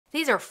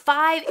These are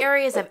 5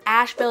 areas of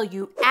Asheville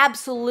you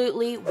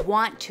absolutely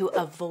want to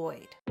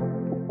avoid.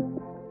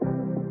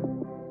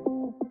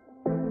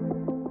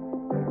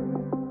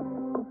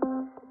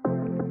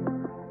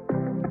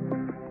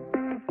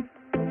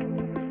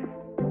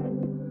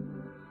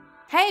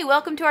 Hey,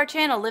 welcome to our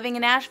channel, Living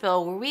in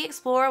Asheville, where we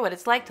explore what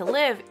it's like to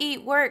live,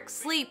 eat, work,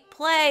 sleep,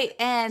 play,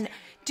 and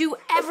do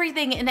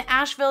everything in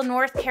Asheville,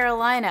 North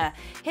Carolina.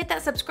 Hit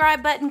that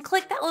subscribe button,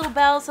 click that little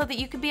bell so that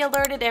you can be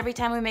alerted every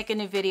time we make a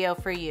new video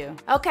for you.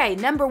 Okay,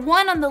 number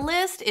 1 on the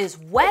list is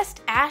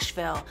West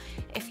Asheville.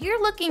 If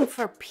you're looking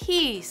for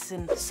peace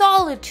and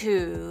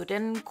solitude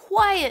and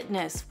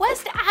quietness,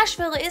 West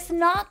Asheville is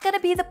not gonna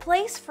be the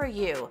place for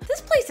you.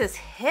 This place is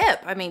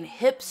hip,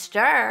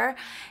 hipster,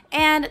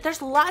 and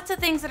there's lots of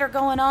things that are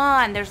going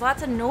on. There's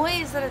lots of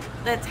noise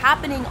that's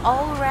happening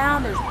all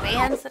around. There's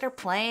bands that are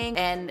playing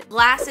and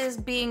glasses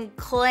being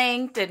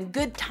clanked and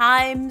good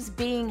times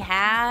being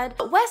had.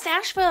 West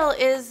Asheville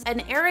is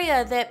an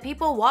area that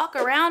people walk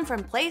around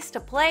from place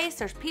to place.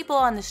 There's people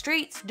on the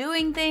streets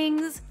doing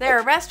things. There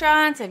are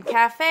restaurants and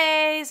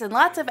cafes and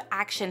lots of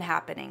action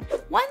happening.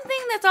 One thing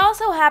that's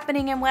also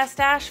happening in West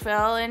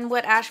Asheville, and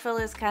what Asheville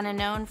is kind of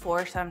known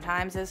for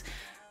sometimes, is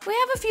we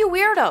have a few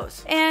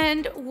weirdos,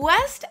 and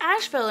West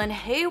Asheville and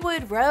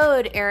Haywood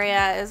Road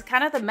area is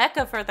kind of the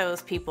mecca for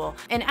those people.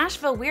 And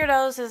Asheville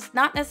weirdos is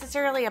not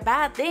necessarily a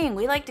bad thing.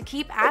 We like to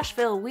keep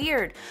Asheville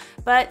weird,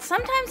 but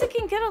sometimes it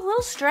can get a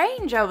little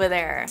strange over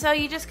there. So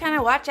you just kind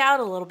of watch out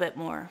a little bit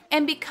more.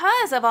 And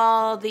because of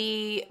all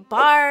the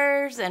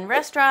bars and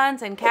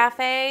restaurants and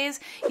cafes,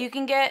 you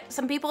can get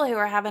some people who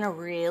are having a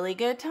really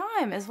good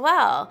time as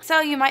well. So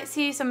you might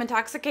see some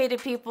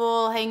intoxicated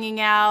people hanging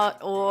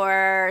out,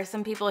 or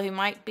some people who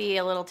might be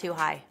a little too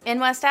high. In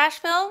West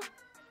Asheville,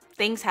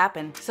 things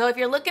happen. So if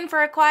you're looking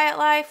for a quiet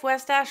life,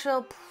 West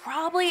Asheville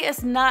probably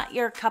is not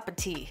your cup of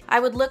tea.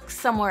 I would look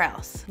somewhere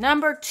else.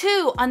 Number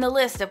 2 on the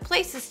list of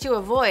places to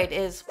avoid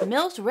is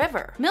Mills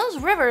River. Mills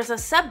River is a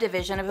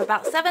subdivision of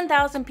about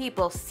 7,000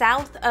 people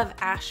south of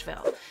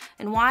Asheville.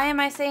 And why am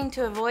I saying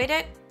to avoid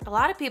it? A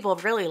lot of people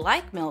really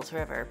like Mills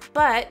River,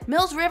 but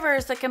Mills River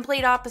is the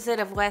complete opposite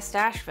of West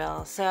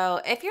Asheville. So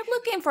if you're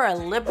looking for a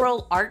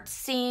liberal arts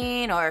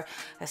scene or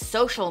a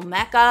social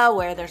mecca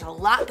where there's a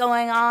lot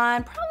going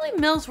on, probably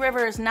Mills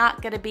River is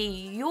not going to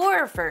be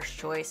your first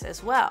choice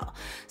as well.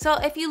 So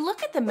if you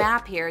look at the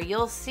map here,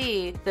 you'll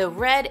see the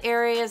red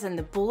areas and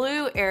the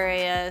blue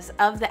areas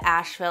of the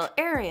Asheville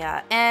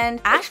area.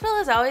 And Asheville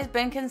has always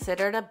been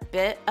considered a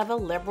bit of a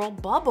liberal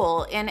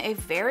bubble in a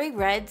very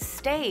red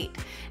state.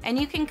 And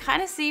you can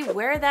kind of see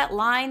where that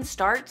line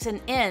starts and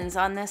ends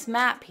on this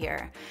map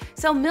here.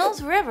 So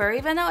Mills River,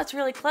 even though it's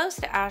really close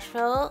to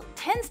Asheville,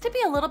 tends to be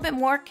a little bit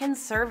more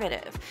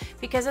conservative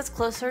because it's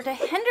closer to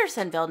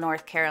Hendersonville,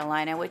 North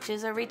Carolina, which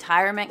is a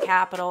retirement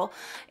capital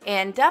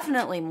and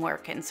definitely more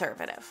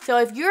conservative. So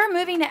if you're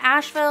moving to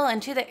Asheville and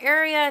to the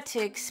area to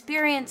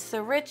experience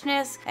the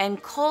richness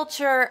and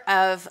culture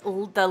of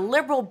the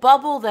liberal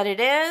bubble that it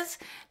is,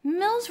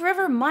 Mills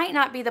River might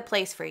not be the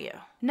place for you.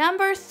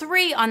 Number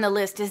 3 on the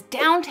list is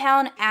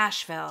downtown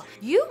Asheville.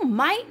 You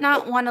might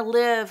not want to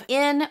live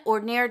in or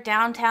near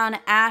downtown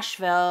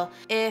Asheville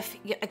if,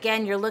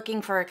 again, you're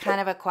looking for kind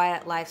of a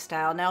quiet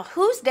lifestyle. Now,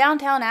 who's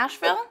downtown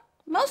Asheville?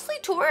 Mostly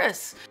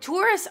tourists.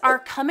 Tourists are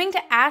coming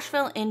to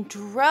Asheville in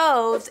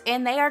droves,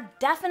 and they are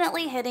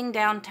definitely hitting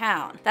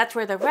downtown. That's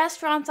where the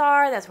restaurants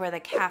are, that's where the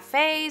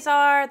cafes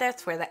are,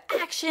 that's where the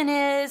action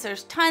is.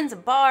 There's tons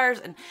of bars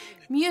and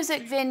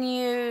music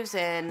venues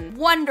and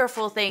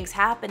wonderful things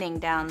happening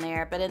down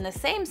there, but in the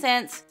same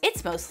sense,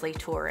 it's mostly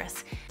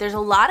tourists. There's a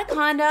lot of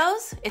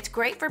condos. It's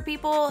great for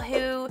people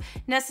who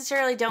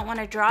necessarily don't want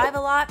to drive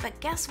a lot, but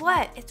guess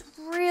what? It's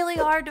really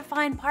hard to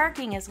find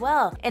parking as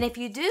well. And if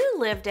you do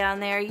live down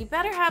there, you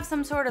better have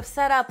some sort of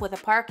setup with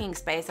a parking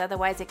space,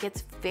 otherwise it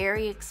gets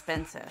very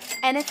expensive.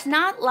 And it's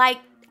not like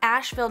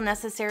Asheville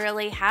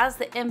necessarily has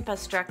the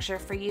infrastructure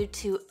for you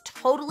to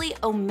totally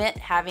omit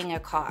having a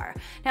car.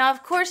 Now,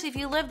 of course, if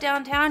you live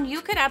downtown, you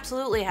could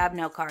absolutely have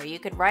no car. You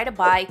could ride a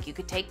bike, you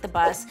could take the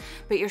bus,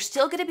 but you're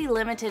still going to be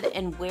limited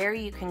in where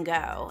you can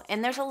go.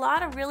 And there's a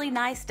lot of really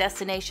nice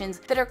destinations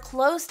that are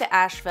close to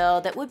Asheville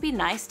that would be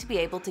nice to be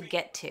able to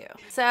get to.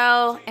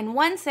 So in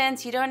one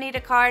sense, you don't need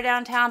a car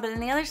downtown, but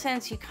in the other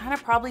sense, you kind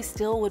of probably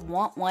still would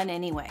want one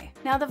anyway.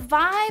 Now, the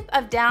vibe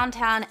of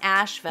downtown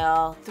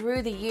Asheville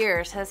through the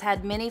years has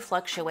had many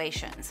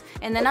fluctuations.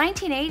 In the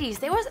 1980s,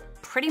 there was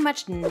pretty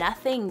much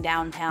nothing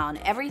downtown.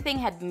 Everything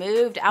had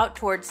moved out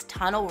towards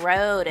Tunnel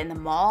Road and the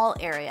mall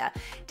area.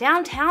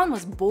 Downtown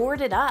was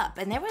boarded up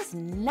and there was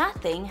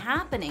nothing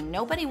happening.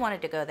 Nobody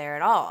wanted to go there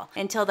at all.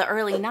 Until the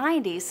early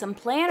 90s, some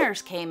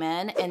planners came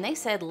in and they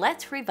said,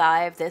 let's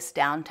revive this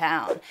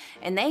downtown.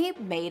 And they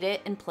made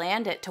it and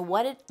planned it to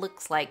what it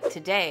looks like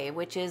today,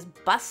 which is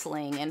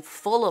bustling and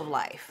full of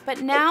life. But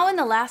now in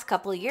the last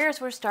couple of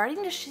years, we're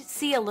starting to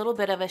see a little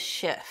bit of a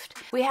shift.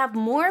 We have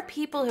more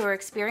people who are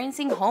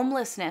experiencing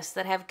homelessness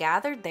that have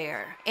gathered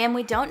there. And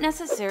we don't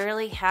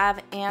necessarily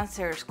have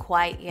answers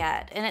quite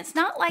yet. And it's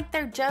not like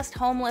they're just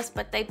homeless,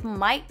 but they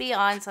might be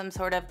on some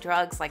sort of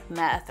drugs like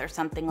meth or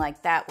something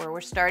like that, where we're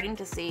starting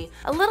to see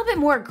a little bit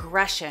more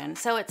aggression.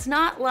 So it's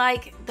not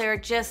like they're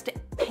just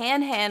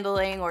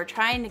panhandling or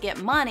trying to get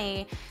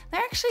money. They're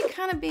actually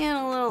kind of being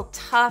a little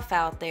tough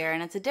out there,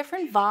 and it's a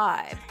different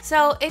vibe.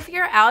 So if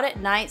you're out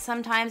at night,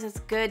 sometimes it's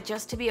good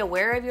just to be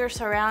aware of your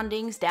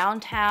surroundings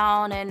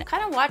downtown and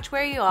kind of watch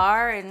where you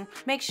are and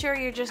make sure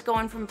you're just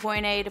going from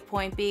point A to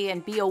point B,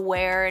 and be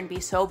aware and be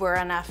sober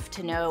enough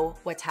to know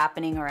what's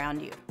happening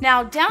around you.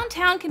 Now,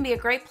 downtown can be a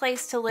great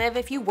place to live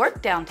if you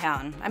work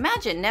downtown.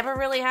 Imagine never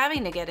really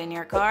having to get in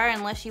your car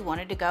unless you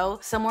wanted to go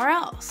somewhere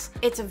else.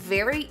 It's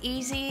very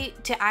easy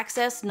to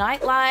access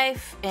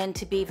nightlife and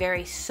to be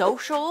very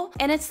social.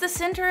 And it's the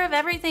center of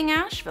everything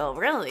Asheville,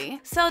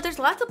 really. So there's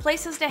lots of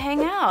places to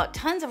hang out,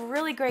 tons of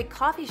really great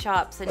coffee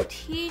shops and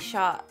tea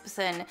shops,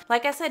 and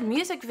like I said,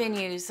 music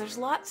venues. There's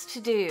lots to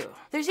do.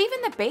 There's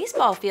even the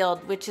baseball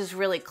field, which is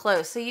really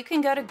close, so you can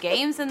go to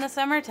games in the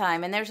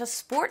summertime, and there's a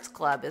sports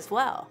club as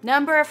well.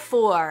 Number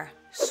 4.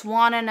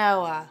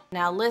 Swannanoa.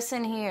 Now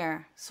listen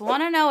here.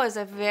 Swannanoa is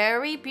a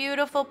very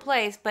beautiful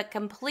place, but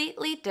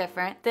completely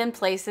different than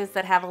places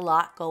that have a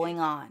lot going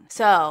on.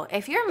 So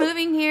if you're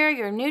moving here,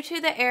 you're new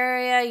to the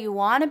area, you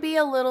want to be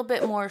a little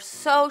bit more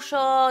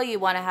social, you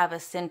want to have a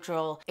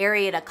central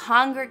area to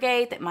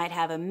congregate that might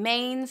have a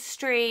main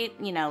street,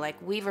 you know,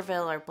 like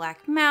Weaverville or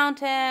Black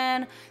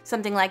Mountain,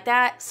 something like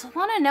that.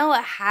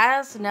 Swannanoa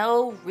has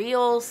no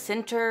real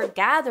center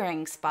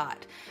gathering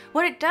spot.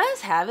 What it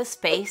does have is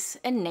space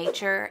and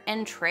nature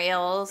and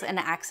trails and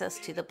access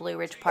to the Blue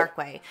Ridge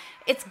Parkway.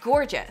 It's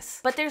gorgeous,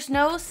 but there's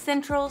no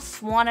central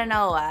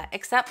Swannanoa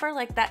except for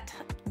like that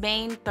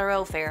main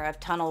thoroughfare of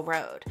Tunnel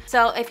Road.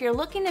 So if you're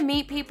looking to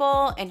meet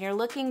people and you're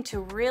looking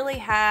to really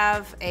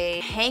have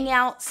a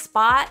hangout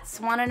spot,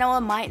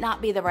 Swannanoa might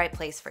not be the right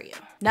place for you.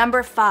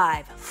 Number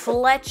 5,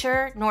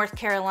 Fletcher, North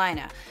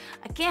Carolina.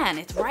 Again,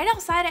 it's right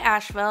outside of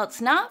Asheville.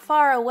 It's not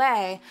far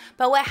away,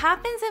 but what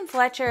happens in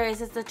Fletcher is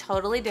it's a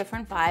totally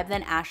different vibe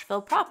than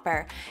Asheville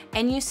proper.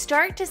 And you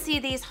start to see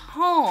these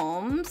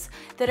homes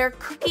that are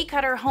cookie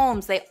cutter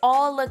homes. They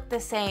all look the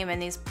same in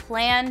these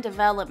planned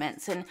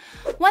developments. And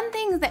one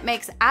thing that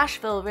makes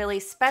Asheville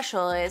really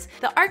special is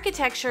the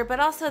architecture,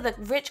 but also the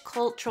rich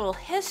cultural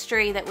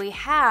history that we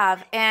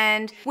have.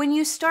 And when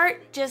you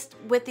start just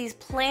with these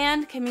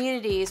planned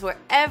communities where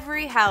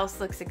every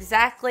house looks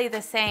exactly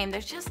the same,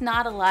 there's just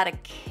not a lot of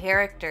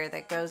character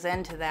that goes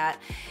into that,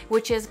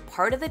 which is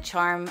part of the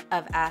charm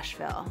of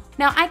Asheville.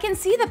 Now, I can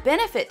see the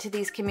benefit to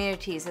these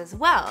communities as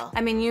well. I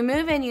mean, you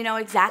move in, you know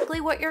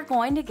exactly what you're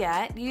going to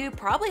get. You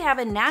probably have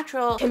a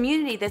natural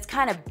community that's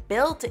kind of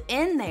built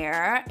in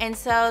there, and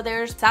so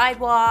there's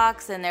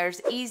sidewalks and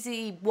there's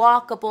easy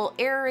walkable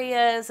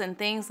areas and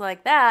things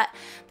like that.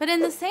 But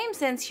in the same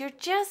sense, you're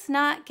just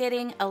not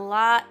getting a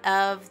lot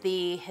of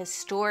the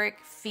historic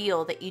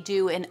feel that you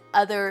do in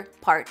other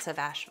parts of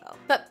Asheville.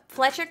 But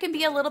Fletcher can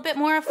be a little bit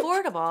more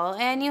affordable,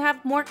 and you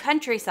have more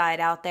countryside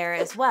out there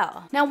as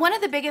well. Now, one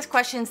of the biggest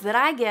questions that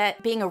I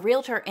get being a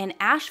realtor in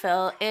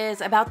Asheville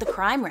is about the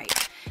crime rate.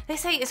 They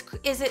say,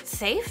 is it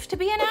safe to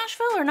be in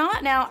Asheville or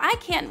not? Now, I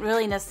can't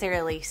really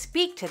necessarily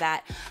speak to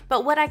that,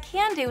 but what I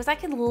can do is I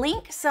can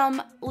link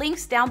some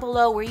links down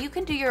below where you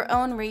can do your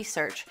own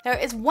research. There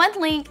is one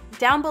link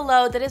down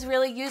below that is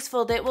really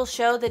useful that will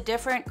show the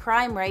different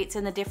crime rates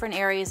in the different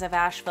areas of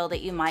Asheville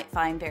that you might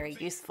find very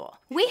useful.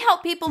 We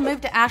help people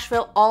move to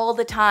Asheville all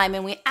the time,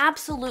 and we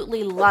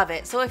absolutely love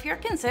it. So if you're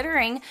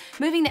considering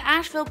moving to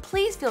Asheville,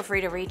 please feel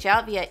free to reach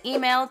out via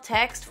email,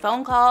 text,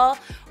 phone call,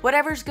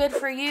 whatever's good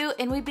for you,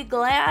 and we'd be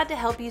glad to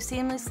help you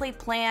seamlessly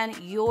plan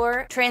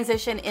your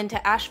transition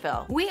into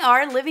Asheville. We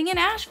are living in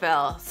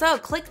Asheville, so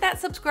click that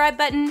subscribe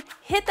button,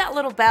 hit that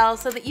little bell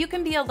so that you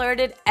can be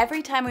alerted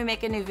every time we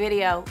make a new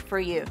video for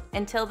you.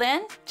 Until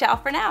then, ciao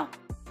for now.